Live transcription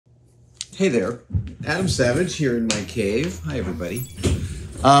Hey there, Adam Savage here in my cave. Hi, everybody.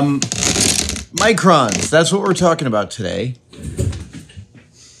 Microns, that's what we're talking about today.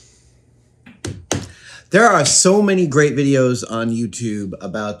 There are so many great videos on YouTube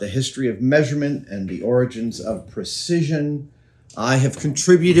about the history of measurement and the origins of precision. I have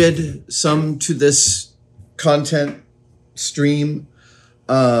contributed some to this content stream.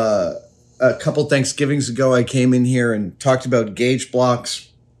 A couple Thanksgivings ago, I came in here and talked about gauge blocks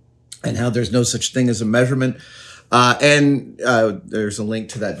and how there's no such thing as a measurement. There's a link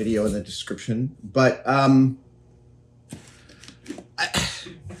to that video in the description. But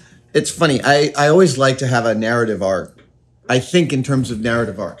it's funny. I always like to have a narrative arc. I think in terms of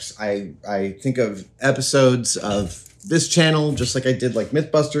narrative arcs. I think of episodes of this channel just like I did like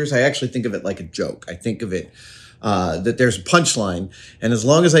Mythbusters. I actually think of it like a joke. I think of it that there's a punchline. And as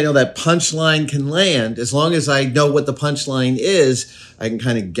long as I know that punchline can land, as long as I know what the punchline is, I can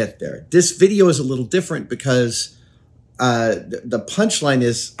kind of get there. This video is a little different because the punchline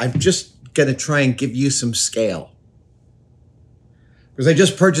is I'm just going to try and give you some scale. Because I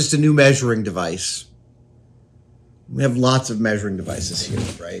just purchased a new measuring device. We have lots of measuring devices here,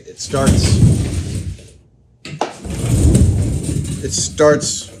 right? It starts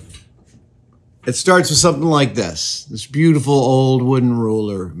with something like this beautiful old wooden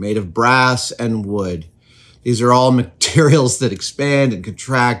ruler made of brass and wood. These are all materials that expand and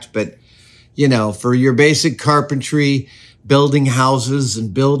contract, but you know, for your basic carpentry, building houses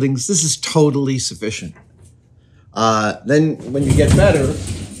and buildings, this is totally sufficient. Then when you get better,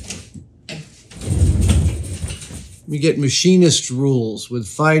 you get machinist rules with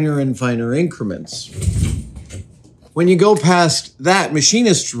finer and finer increments. When you go past that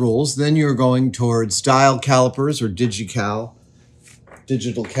machinist rules, then you're going towards dial calipers or digital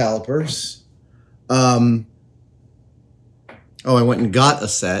calipers. Oh, I went and got a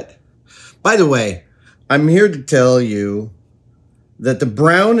set. By the way, I'm here to tell you that the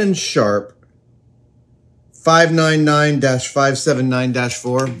Brown and Sharp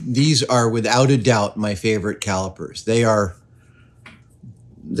 599-579-4, these are without a doubt my favorite calipers. They ought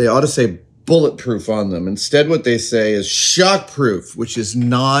to say bulletproof on them. Instead, what they say is shockproof, which is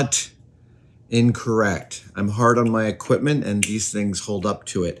not incorrect. I'm hard on my equipment, and these things hold up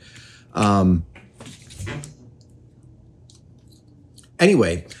to it.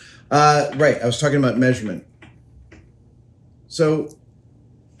 Anyway, right, I was talking about measurement. So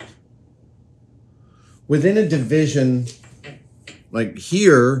within a division, like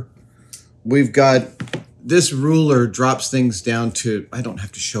here, we've got this ruler drops things down to, I don't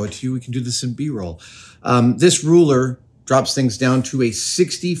have to show it to you. We can do this in B-roll. This ruler drops things down to a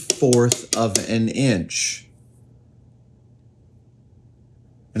 64th of an inch.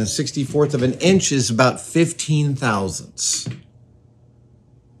 And a 64th of an inch is about 15 thousandths.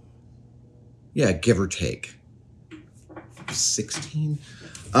 Yeah, give or take. 16.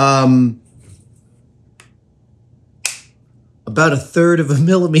 About a third of a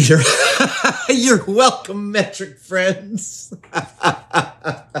millimeter. You're welcome, metric friends. A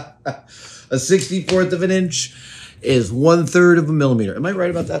 64th of an inch is 1/3 of a millimeter. Am I right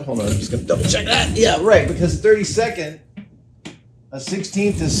about that? Hold on, I'm just gonna double check that. Yeah, right, because 32nd, a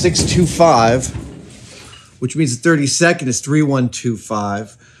 16th is 625, which means a 32nd is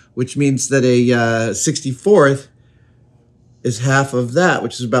 3125, which means that a 64th is half of that,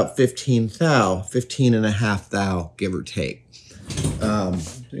 which is about 15 thou, 15 and a half thou, give or take.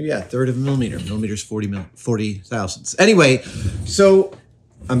 Yeah, third of a millimeter. Millimeters 40 thousandths. Anyway, so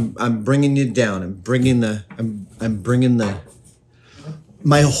I'm bringing you down. I'm bringing the.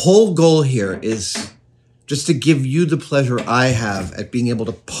 My whole goal here is just to give you the pleasure I have at being able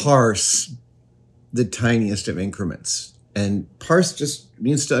to parse the tiniest of increments. And parse just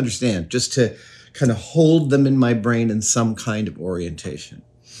means to understand, just to kind of hold them in my brain in some kind of orientation.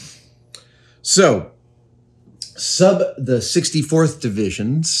 So, sub the 64th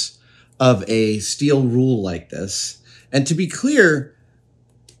divisions of a steel rule like this. And to be clear,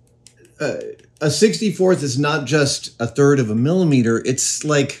 a 64th is not just a third of a millimeter. It's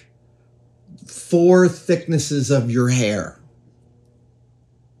like 4 thicknesses of your hair.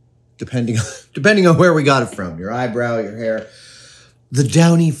 Depending on where we got it from, your eyebrow, your hair, the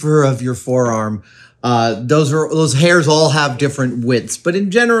downy fur of your forearm. Those hairs all have different widths, but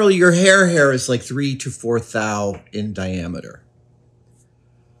in general, your hair is like 3 to 4 thou in diameter.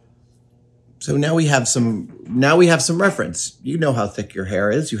 So now we have some reference. You know how thick your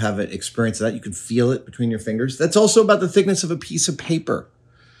hair is. You have an experience of that. You can feel it between your fingers. That's also about the thickness of a piece of paper.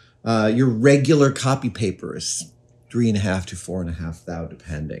 Your regular copy paper is 3.5 to 4.5 thou,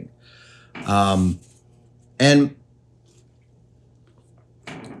 depending. And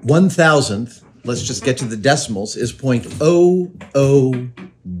 1,000th, let's just get to the decimals, is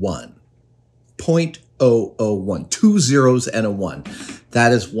 0.001. 0.001. 2 zeros and a 1.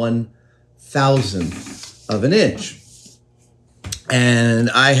 That is 1,000th of an inch.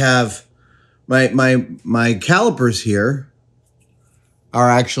 And I have my calipers here are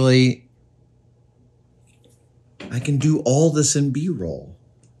actually, I can do all this in B-roll.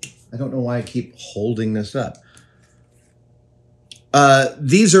 I don't know why I keep holding this up.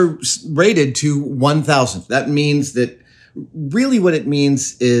 These are rated to 1,000th. That means that really what it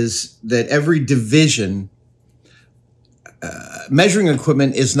means is that every division, measuring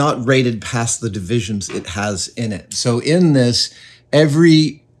equipment is not rated past the divisions it has in it. So in this,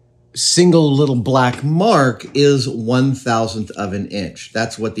 every single little black mark is 1,000th of an inch.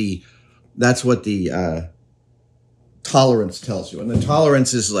 That's what the tolerance tells you. And the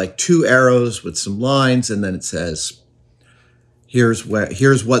tolerance is like 2 arrows with some lines, and then it says, here's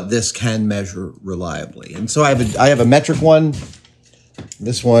what this can measure reliably. And so I have a metric one.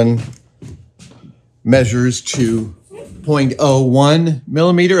 This one measures to 0.01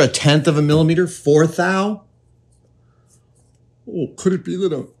 millimeter, 1/10 of a millimeter, 4 thou. Oh, could it be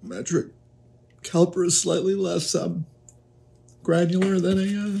that a metric caliper is slightly less granular than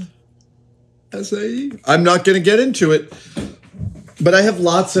a SAE? I'm not going to get into it, but I have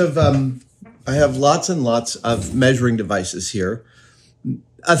lots and lots of measuring devices here.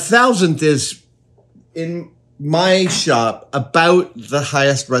 1,000th is, in my shop, about the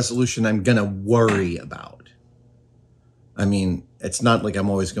highest resolution I'm going to worry about. I mean, it's not like I'm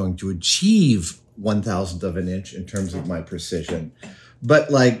always going to achieve 1,000th of an inch in terms of my precision, but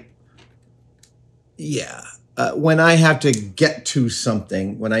like, yeah, when I have to get to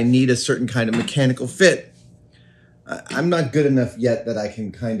something, when I need a certain kind of mechanical fit, I'm not good enough yet that I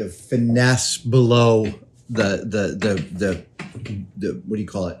can kind of finesse below the what do you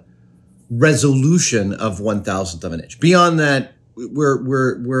call it, resolution of 1,000th of an inch. Beyond that,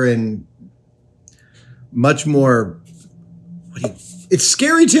 we're in much more, it's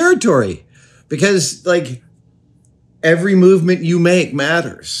scary territory, because like every movement you make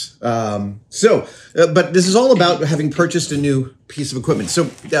matters. But this is all about having purchased a new piece of equipment. So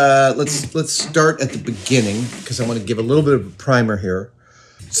let's start at the beginning, because I want to give a little bit of a primer here.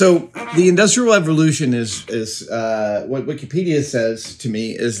 So the Industrial Revolution is what Wikipedia says to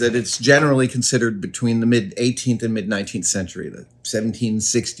me is that it's generally considered between the mid-18th and mid-19th century, the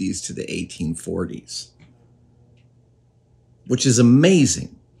 1760s to the 1840s, which is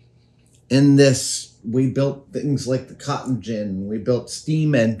amazing. In this, we built things like the cotton gin, we built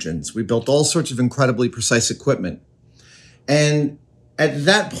steam engines, we built all sorts of incredibly precise equipment. And at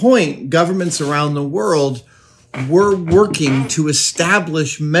that point, governments around the world were working to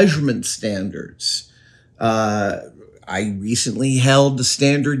establish measurement standards. I recently held the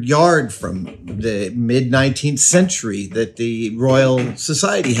standard yard from the mid-19th century that the Royal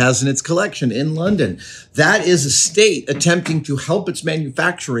Society has in its collection in London. That is a state attempting to help its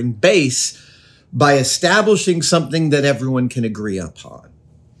manufacturing base by establishing something that everyone can agree upon.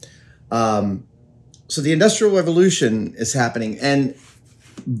 So the Industrial Revolution is happening, and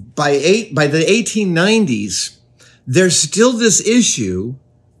by the 1890s, there's still this issue,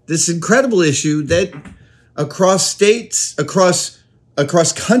 this incredible issue that across states, across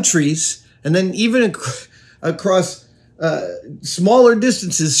countries, and then even across smaller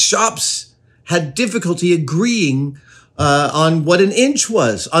distances, shops had difficulty agreeing on what an inch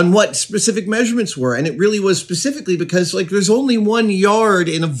was, on what specific measurements were. And it really was specifically because like there's only 1 yard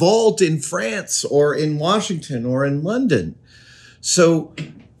in a vault in France or in Washington or in London. So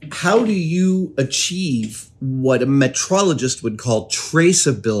how do you achieve what a metrologist would call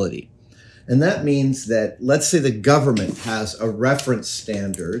traceability? And that means that, let's say the government has a reference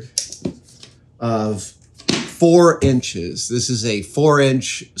standard of 4 inches. This is a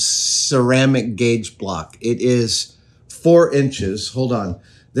 4-inch ceramic gauge block. It is 4 inches. Hold on.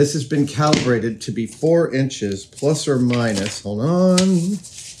 This has been calibrated to be 4 inches plus or minus, hold on,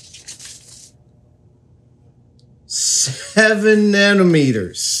 7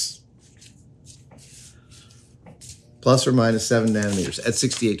 nanometers. Plus or minus 7 nanometers at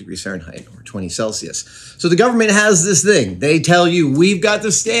 68 degrees Fahrenheit or 20 Celsius. So the government has this thing. They tell you, we've got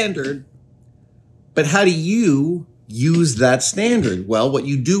the standard, but how do you use that standard? Well, what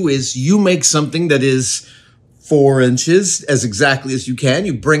you do is you make something that is 4 inches as exactly as you can.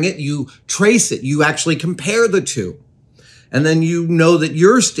 You bring it, you trace it, you actually compare the two. And then you know that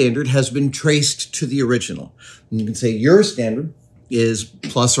your standard has been traced to the original. And you can say your standard is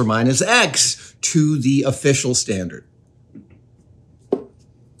plus or minus X to the official standard.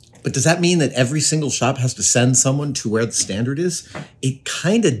 But does that mean that every single shop has to send someone to where the standard is? It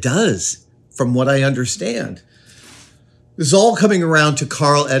kind of does, from what I understand. This is all coming around to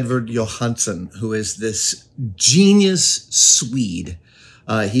Carl Edvard Johansson, who is this genius Swede.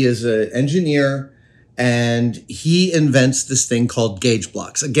 He is an engineer, and he invents this thing called gauge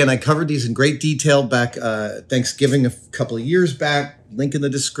blocks. Again, I covered these in great detail back Thanksgiving a couple of years back, link in the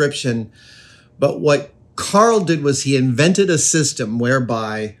description. But what Carl did was he invented a system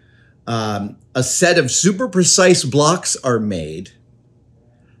whereby a set of super precise blocks are made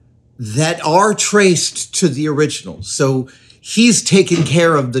that are traced to the original. So he's taken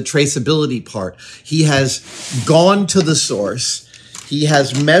care of the traceability part. He has gone to the source. He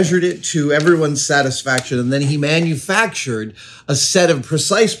has measured it to everyone's satisfaction, and then he manufactured a set of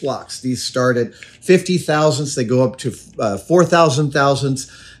precise blocks. These start at 50 thousandths, they go up to 4,000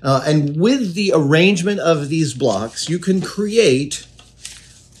 thousandths. And with the arrangement of these blocks, you can create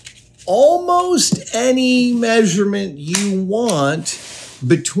almost any measurement you want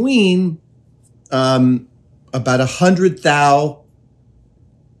between about 100 thou,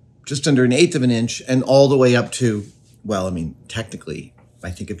 just under an eighth of an inch, and all the way up to, well, I mean, technically, I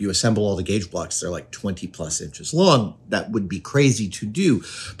think if you assemble all the gauge blocks, they're like 20 plus inches long. That would be crazy to do.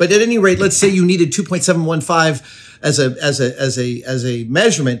 But at any rate, let's say you needed 2.715 as a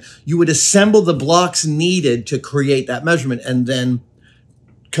measurement. You would assemble the blocks needed to create that measurement and then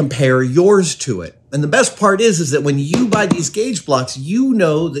compare yours to it. And the best part is that when you buy these gauge blocks, you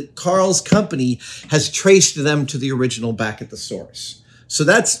know that Carl's company has traced them to the original back at the source. So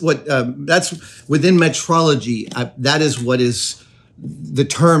that's what, that's within metrology, that is what is the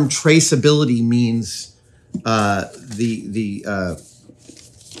term traceability means, the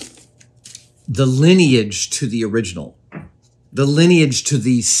lineage to the original, the lineage to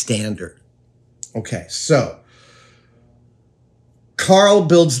the standard. Okay, so Carl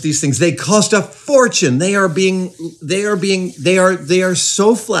builds these things. They cost a fortune. They are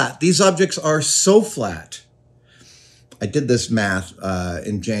so flat. These objects are so flat. I did this math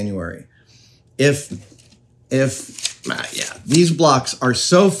in January. These blocks are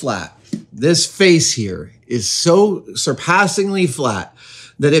so flat, this face here is so surpassingly flat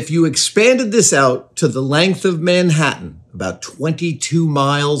that if you expanded this out to the length of Manhattan, about 22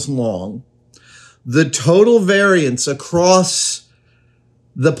 miles long, the total variance across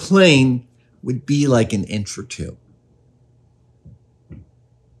the plane would be like an inch or two.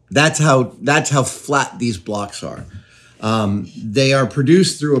 That's how flat these blocks are. They are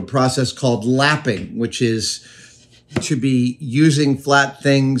produced through a process called lapping, which is to be using flat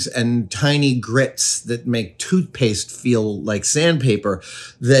things and tiny grits that make toothpaste feel like sandpaper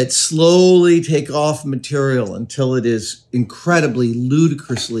that slowly take off material until it is incredibly,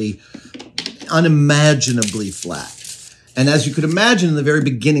 ludicrously, unimaginably flat. And as you could imagine, in the very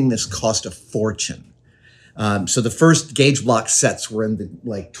beginning, this cost a fortune. So the first gauge block sets were in the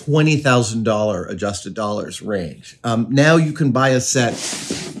like $20,000 adjusted dollars range. Now you can buy a set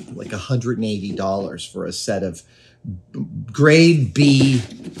like $180 for a set of grade B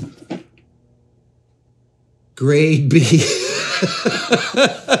grade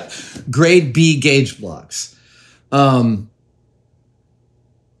B gauge blocks.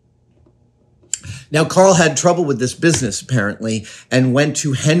 Now, Carl had trouble with this business, apparently, and went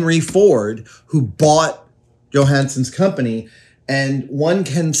to Henry Ford, who bought Johansson's company, and one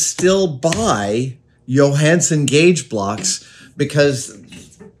can still buy Johansson gauge blocks because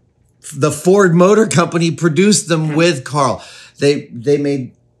the Ford Motor Company produced them with Carl. They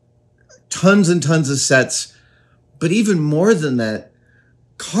made tons and tons of sets, but even more than that,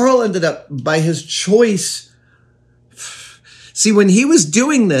 Carl ended up, by his choice. See, when he was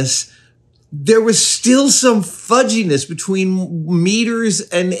doing this, there was still some fudginess between meters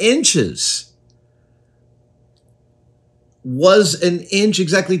and inches. Was an inch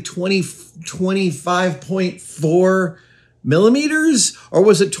exactly 25.4 millimeters? Or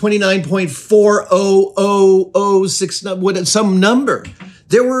was it 29.40069? What, some number?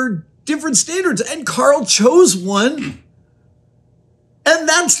 There were different standards, and Carl chose one. And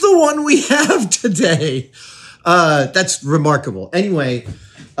that's the one we have today. That's remarkable. Anyway,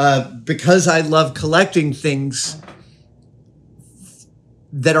 because I love collecting things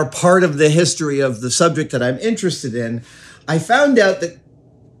that are part of the history of the subject that I'm interested in, I found out that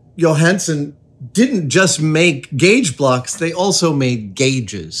Johansson didn't just make gauge blocks, they also made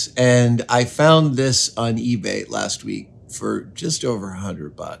gauges. And I found this on eBay last week for just over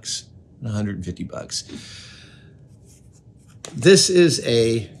 $100, $150. This is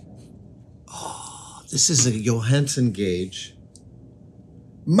a Johansson gauge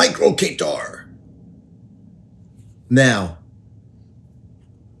Mikrokator. Now,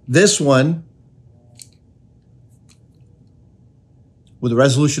 This one, with a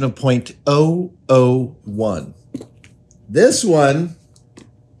resolution of 0.001. This one,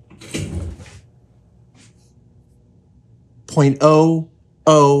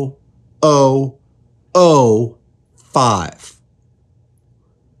 0.00005.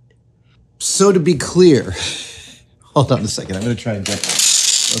 So to be clear, hold on a second. I'm going to try and get,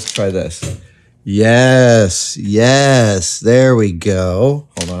 let's try this. Yes, yes, there we go.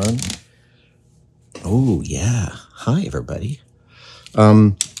 Hold on. Oh, yeah. Hi, everybody.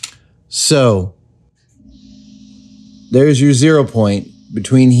 So there's your 0 point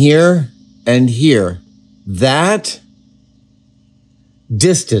between here and here. That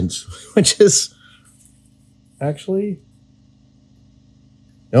distance, which is actually,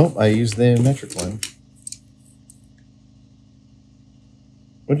 nope, I used the metric one,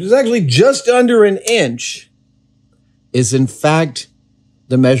 which is actually just under an inch, is in fact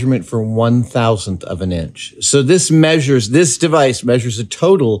the measurement for 1,000th of an inch. So this device measures a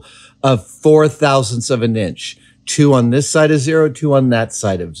total of 4,000ths of an inch. 2 on this side of 0, 2 on that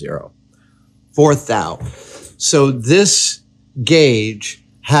side of 0. 4 thou. So this gauge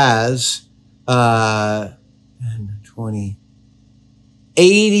has 20,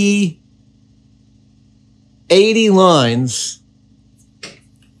 80 lines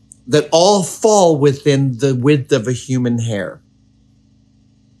that all fall within the width of a human hair.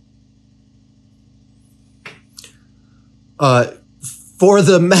 For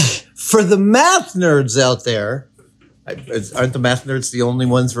the math nerds out there, aren't the math nerds the only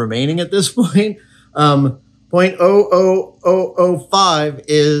ones remaining at this point? 0.00005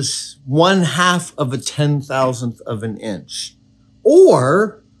 is 1/2 of a 10,000th of an inch,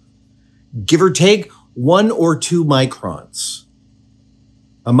 or give or take 1 or 2 microns.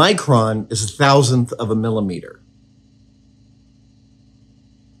 A micron is 1,000th of a millimeter.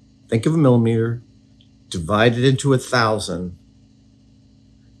 Think of a millimeter, divide it into 1,000.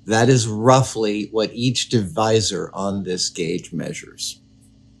 That is roughly what each divisor on this gauge measures.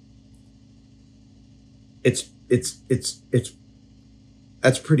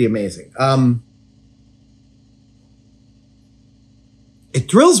 That's pretty amazing. It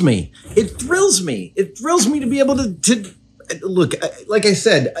thrills me. It thrills me. It thrills me to be able to look, like I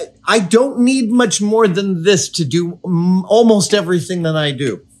said, I don't need much more than this to do almost everything that I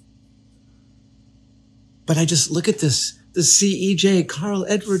do. But I just look at this, the CEJ, Carl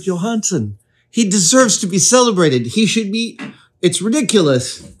Edward Johansson. He deserves to be celebrated. He should be, it's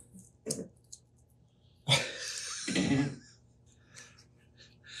ridiculous.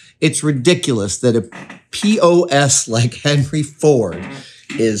 It's ridiculous that a POS like Henry Ford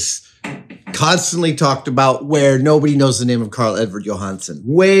is constantly talked about where nobody knows the name of Carl Edward Johansson.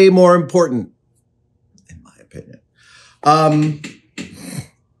 Way more important, in my opinion.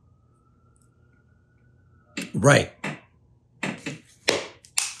 Right.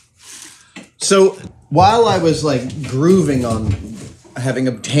 So while I was like grooving on having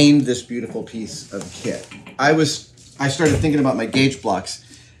obtained this beautiful piece of kit, I started thinking about my gauge blocks,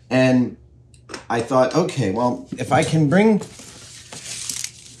 and I thought, okay, well, if I can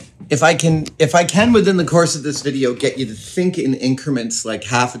within the course of this video get you to think in increments like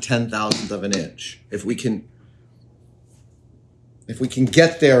 1/2 a 10,000th of an inch, if we can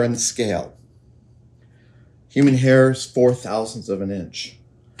get there in scale. Human hair is 4,000ths of an inch.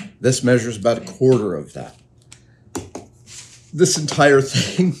 This measures about 1/4 of that. This entire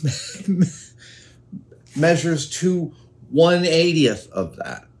thing measures to 1/80th of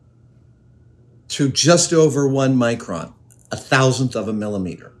that, to just over 1 micron, 1,000th of a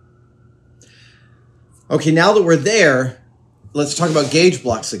millimeter. Okay, now that we're there, let's talk about gauge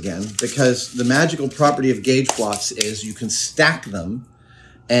blocks again, because the magical property of gauge blocks is you can stack them,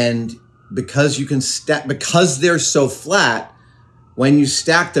 and because they're so flat, when you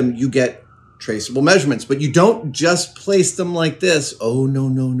stack them, you get traceable measurements. But you don't just place them like this. Oh, no,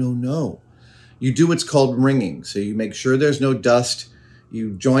 no, no, no. You do what's called ringing. So you make sure there's no dust.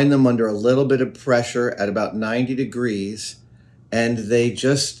 You join them under a little bit of pressure at about 90 degrees, and they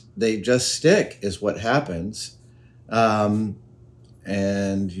just stick is what happens. And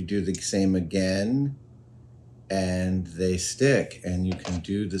you do the same again, and they stick. And you can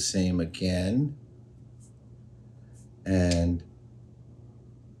do the same again, and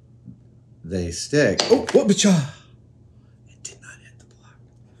they stick. Oh, whoop-a-cha! It did not hit the block.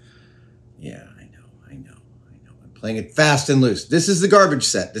 Yeah, I know. I'm playing it fast and loose. This is the garbage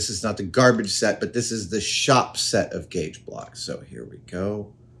set. This is not the garbage set, but this is the shop set of gauge blocks. So here we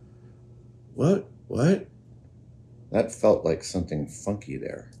go. What? That felt like something funky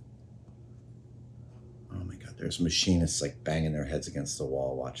there. Oh my God, There's machinists like banging their heads against the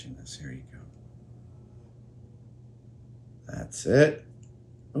wall watching this. Here you go. That's it.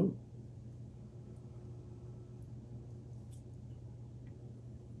 Oh.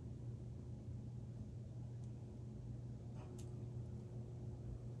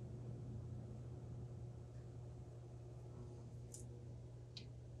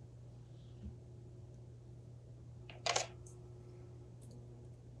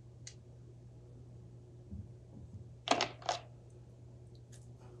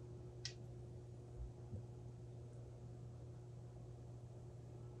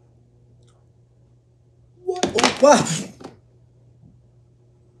 Wow.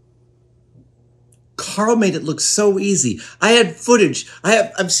 Carl made it look so easy. I had footage.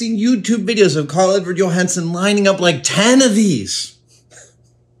 I've seen YouTube videos of Carl Edward Johansson lining up like 10 of these.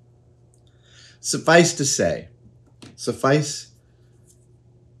 Suffice to say,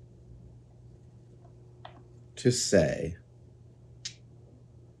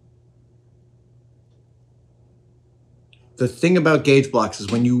 the thing about gauge blocks is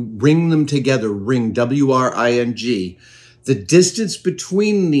when you ring them together, ring, W-R-I-N-G, the distance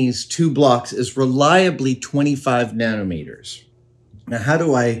between these two blocks is reliably 25 nanometers. Now, how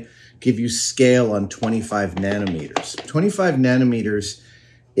do I give you scale on 25 nanometers? 25 nanometers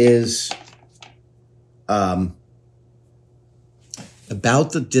is about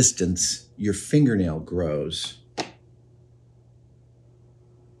the distance your fingernail grows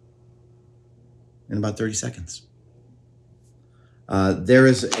in about 30 seconds. There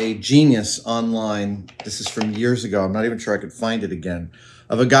is a genius online, this is from years ago, I'm not even sure I could find it again,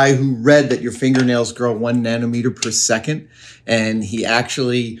 of a guy who read that your fingernails grow 1 nanometer per second, and he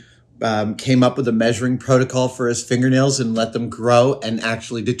actually came up with a measuring protocol for his fingernails and let them grow and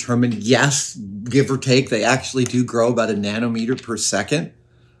actually determined, yes, give or take, they actually do grow about 1 nanometer per second,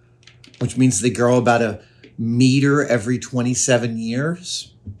 which means they grow about 1 meter every 27 years.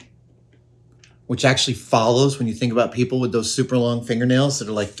 Which actually follows when you think about people with those super long fingernails that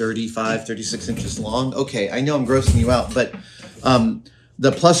are like 35, 36 inches long. Okay, I know I'm grossing you out, but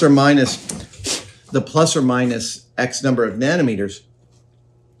the plus or minus X number of nanometers,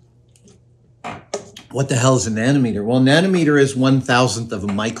 what the hell is a nanometer? Well, nanometer is 1,000th of a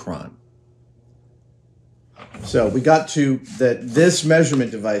micron. So we got to that this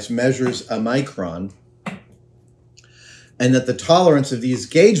measurement device measures a micron, and that the tolerance of these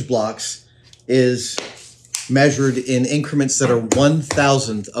gauge blocks is measured in increments that are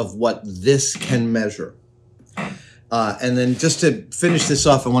 1,000th of what this can measure. And then just to finish this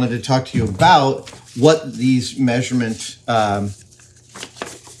off, I wanted to talk to you about what these measurement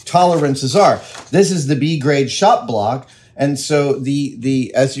tolerances are. This is the B grade shop block. And so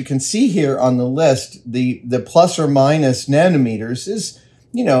the as you can see here on the list, the plus or minus nanometers is,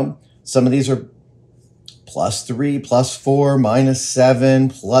 you know, some of these are +3, +4, -7,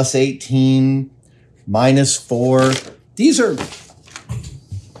 +18, -4. These are,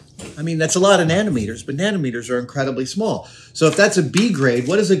 I mean, that's a lot of nanometers, but nanometers are incredibly small. So if that's a B grade,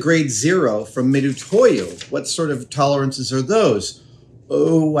 what is a grade 0 from Mitutoyo? What sort of tolerances are those?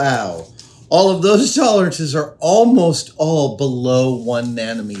 Oh, wow. All of those tolerances are almost all below 1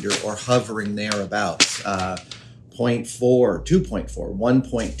 nanometer or hovering thereabouts. 0.4, 2.4,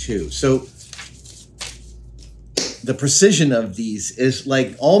 1.2. So the precision of these is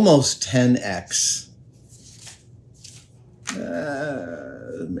like almost 10x.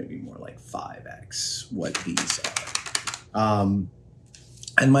 Maybe more like 5x what these are.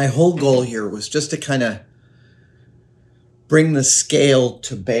 And my whole goal here was just to kind of bring the scale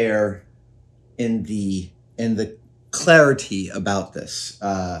to bear in the clarity about this,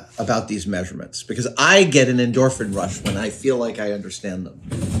 about these measurements, because I get an endorphin rush when I feel like I understand them.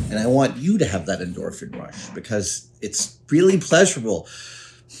 And I want you to have that endorphin rush because it's really pleasurable.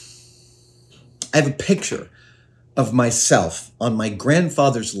 I have a picture of myself on my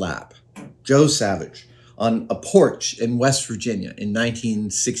grandfather's lap, Joe Savage, on a porch in West Virginia in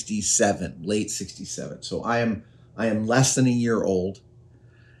 1967, late 67. So I am less than a year old.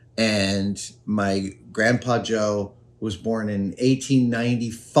 And my grandpa Joe was born in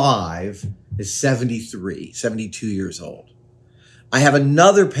 1895, is 72 years old. I have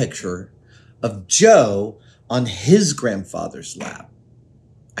another picture of Joe on his grandfather's lap.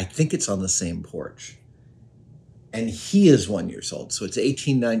 I think it's on the same porch. And he is 1 year old, so it's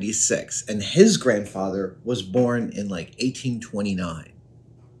 1896. And his grandfather was born in like 1829.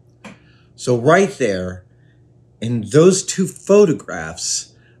 So right there, in those two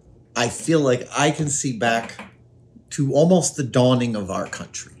photographs, I feel like I can see back to almost the dawning of our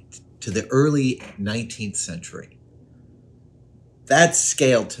country, to the early 19th century. That's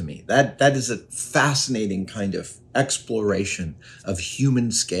scale to me. That is a fascinating kind of exploration of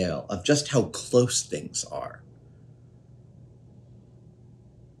human scale, of just how close things are.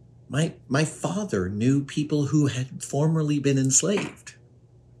 My father knew people who had formerly been enslaved.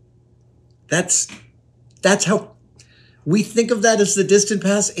 That's how we think of that as the distant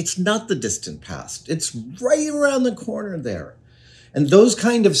past. It's not the distant past. It's right around the corner there. And those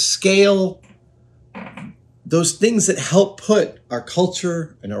kind of scale, those things that help put our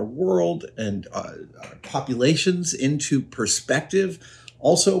culture and our world and our populations into perspective,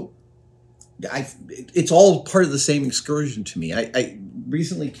 also, it's all part of the same excursion to me. I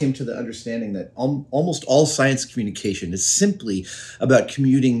recently came to the understanding that almost all science communication is simply about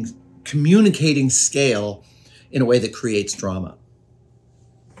communicating scale in a way that creates drama.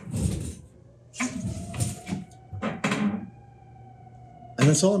 And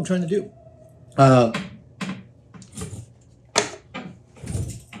that's all I'm trying to do.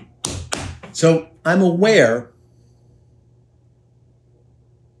 So I'm aware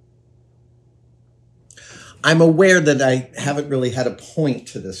that I haven't really had a point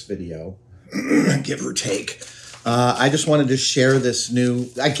to this video, give or take. I just wanted to share this new,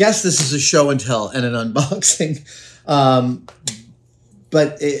 I guess this is a show and tell and an unboxing.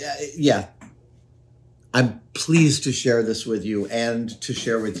 Yeah, I'm pleased to share this with you and to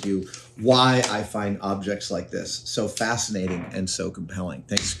share with you why I find objects like this so fascinating and so compelling.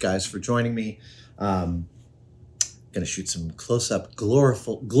 Thanks, guys, for joining me. Gonna shoot some close-up,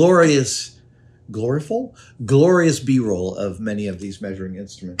 glorious B-roll of many of these measuring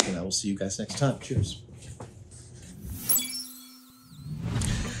instruments, and I will see you guys next time. Cheers.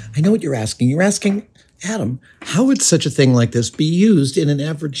 I know what you're asking. You're asking, Adam, how would such a thing like this be used in an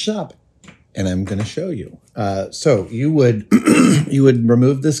average shop? And I'm going to show you. So you would you would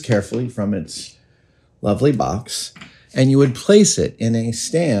remove this carefully from its lovely box, and you would place it in a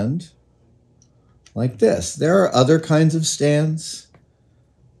stand like this. There are other kinds of stands.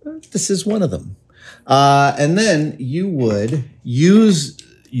 This is one of them. And then you would use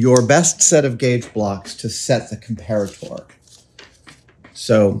your best set of gauge blocks to set the comparator.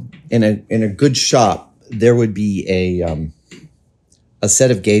 So in a good shop, there would be a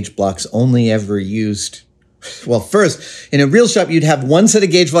set of gauge blocks only ever used. Well, first, in a real shop, you'd have one set of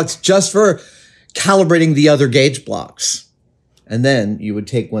gauge blocks just for calibrating the other gauge blocks. And then you would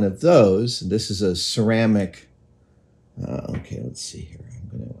take one of those. This is a ceramic. Okay, let's see here.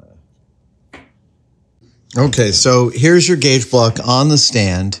 Okay, so here's your gauge block on the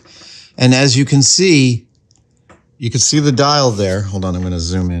stand. And as you can see the dial there. Hold on, I'm going to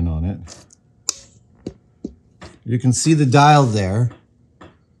zoom in on it. You can see the dial there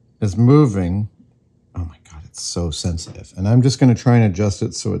is moving. Oh my God, it's so sensitive. And I'm just going to try and adjust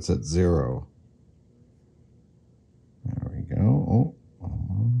it so it's at 0. There we go. Oh.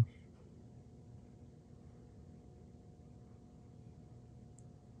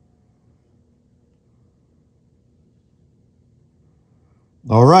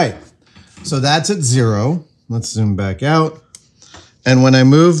 All right, so that's at 0. Let's zoom back out. And when I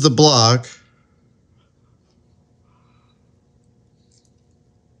move the block,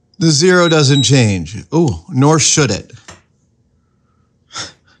 the 0 doesn't change. Oh, nor should it.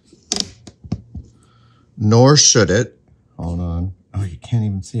 Nor should it. Hold on. Oh, you can't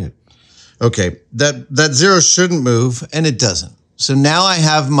even see it. Okay, that 0 shouldn't move, and it doesn't. So now I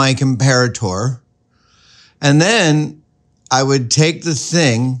have my comparator, and then I would take the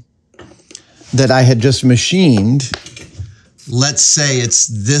thing that I had just machined. Let's say it's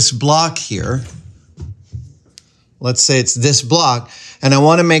this block here. Let's say it's this block. And I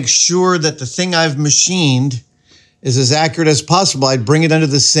want to make sure that the thing I've machined is as accurate as possible. I'd bring it under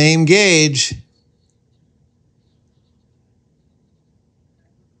the same gauge.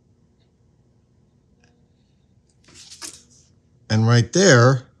 And right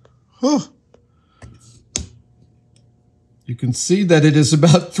there, you can see that it is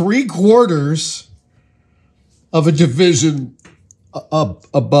about 3/4 of a division up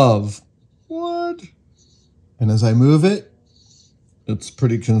above. What? And as I move it, it's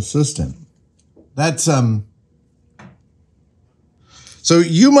pretty consistent. That's so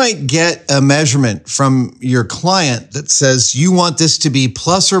you might get a measurement from your client that says you want this to be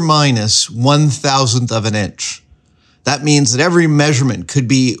plus or minus 1/1000th of an inch. That means that every measurement could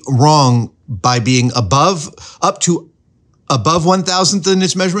be wrong by being up to above 1/1000th in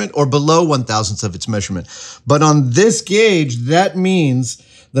its measurement or below 1/1000th of its measurement. But on this gauge, that means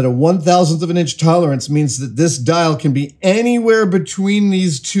that a 1/1000th of an inch tolerance means that this dial can be anywhere between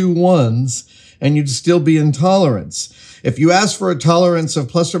these two ones and you'd still be in tolerance. If you ask for a tolerance of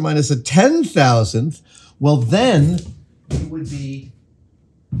plus or minus a 10,000th, well then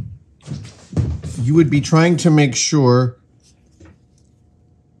you would be trying to make sure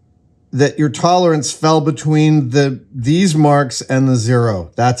that your tolerance fell between these marks and the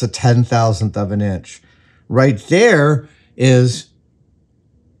 0. That's a 10,000th of an inch. Right there is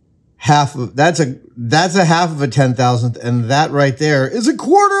that's a half of a 10,000th, and that right there is a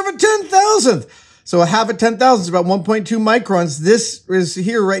quarter of a 10,000th. So a half a 10,000th is about 1.2 microns. This is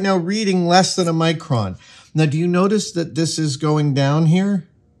here right now reading less than a micron. Now, do you notice that this is going down here?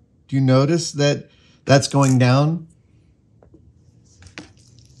 Do you notice that that's going down?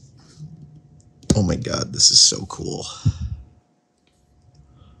 Oh my God, this is so cool.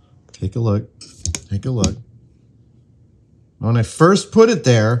 Take a look. Take a look. When I first put it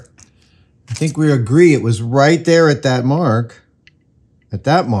there, I think we agree it was right there at that mark, and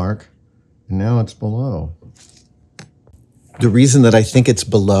now it's below. The reason that I think it's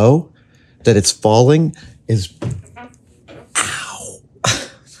below, that it's falling, is, ow,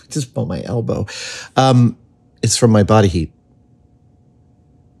 just bumped my elbow. It's from my body heat.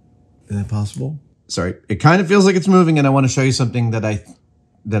 Is that possible? Sorry, it kind of feels like it's moving, and I want to show you something that's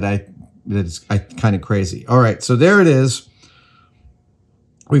kind of crazy. All right, so there it is.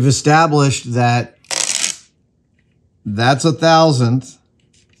 We've established that that's 1,000th.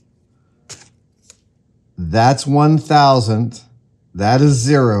 That's 1,000th. That is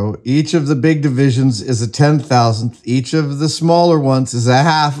 0. Each of the big divisions is a 10,000th. Each of the smaller ones is a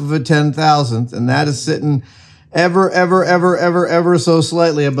half of a 10,000th. And that is sitting ever so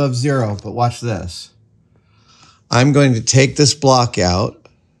slightly above 0. But watch this. I'm going to take this block out,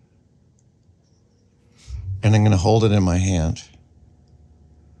 and I'm going to hold it in my hand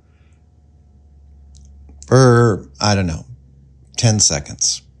for, I don't know, 10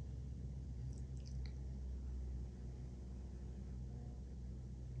 seconds.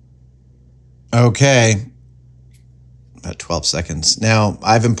 Okay, about 12 seconds. Now,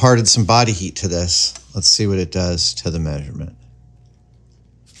 I've imparted some body heat to this. Let's see what it does to the measurement.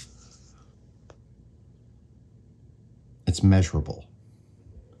 It's measurable.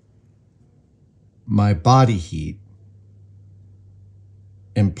 My body heat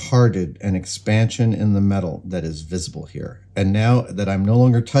imparted an expansion in the metal that is visible here. And now that I'm no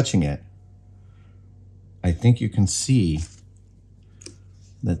longer touching it, I think you can see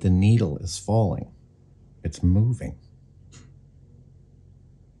that the needle is falling. It's moving.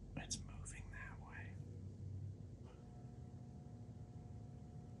 It's moving that way.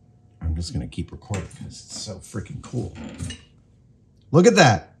 I'm just going to keep recording because it's so freaking cool. Look at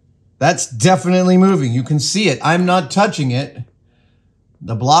that. That's definitely moving. You can see it. I'm not touching it.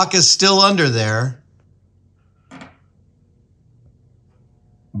 The block is still under there.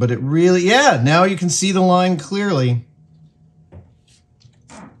 But it really, yeah, now you can see the line clearly.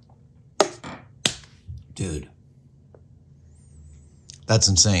 Dude, that's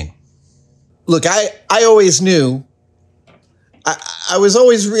insane. Look, I always knew, I was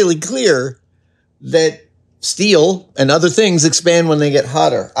always really clear that steel and other things expand when they get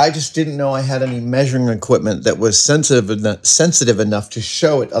hotter. I just didn't know I had any measuring equipment that was sensitive enough to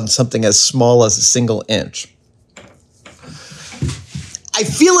show it on something as small as a single inch. I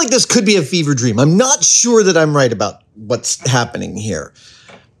feel like this could be a fever dream. I'm not sure that I'm right about what's happening here.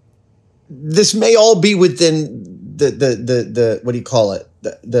 This may all be within the what do you call it?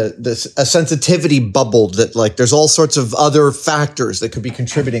 A sensitivity bubble that, like, there's all sorts of other factors that could be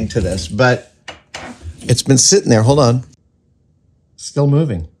contributing to this, but it's been sitting there. Hold on. Still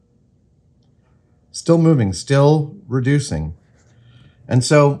moving. Still moving, still reducing. And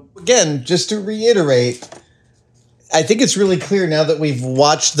so, again, just to reiterate, I think it's really clear now that we've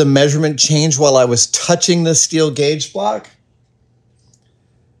watched the measurement change while I was touching the steel gauge block.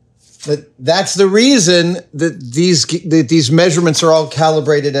 That's the reason that these measurements are all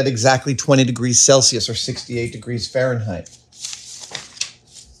calibrated at exactly 20 degrees Celsius or 68 degrees Fahrenheit.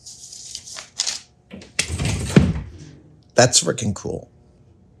 That's freaking cool.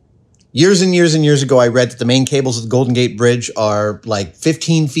 Years and years and years ago, I read that the main cables of the Golden Gate Bridge are like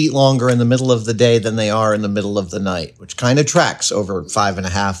 15 feet longer in the middle of the day than they are in the middle of the night, which kind of tracks over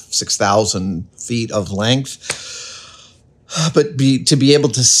 5,500, 6,000 feet of length. But to be able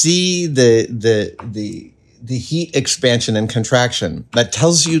to see the heat expansion and contraction, that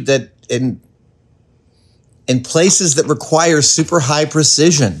tells you that in places that require super high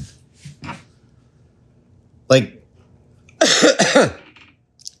precision, like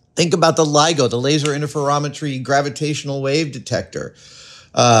think about the LIGO, the laser interferometry gravitational wave detector.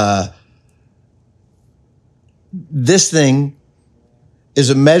 This thing is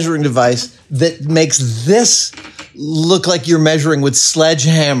a measuring device that makes this look like you're measuring with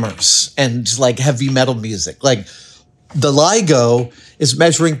sledgehammers and like heavy metal music. Like, the LIGO is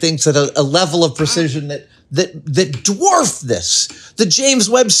measuring things at a level of precision that dwarf this. The James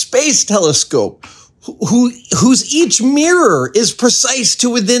Webb Space Telescope, whose each mirror is precise to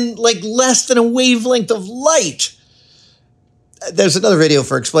within like less than a wavelength of light. There's another video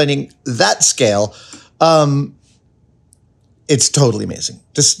for explaining that scale. It's totally amazing.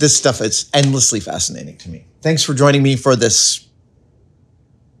 This stuff is endlessly fascinating to me. Thanks for joining me for this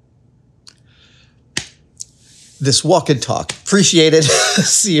walk and talk. Appreciate it.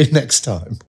 See you next time.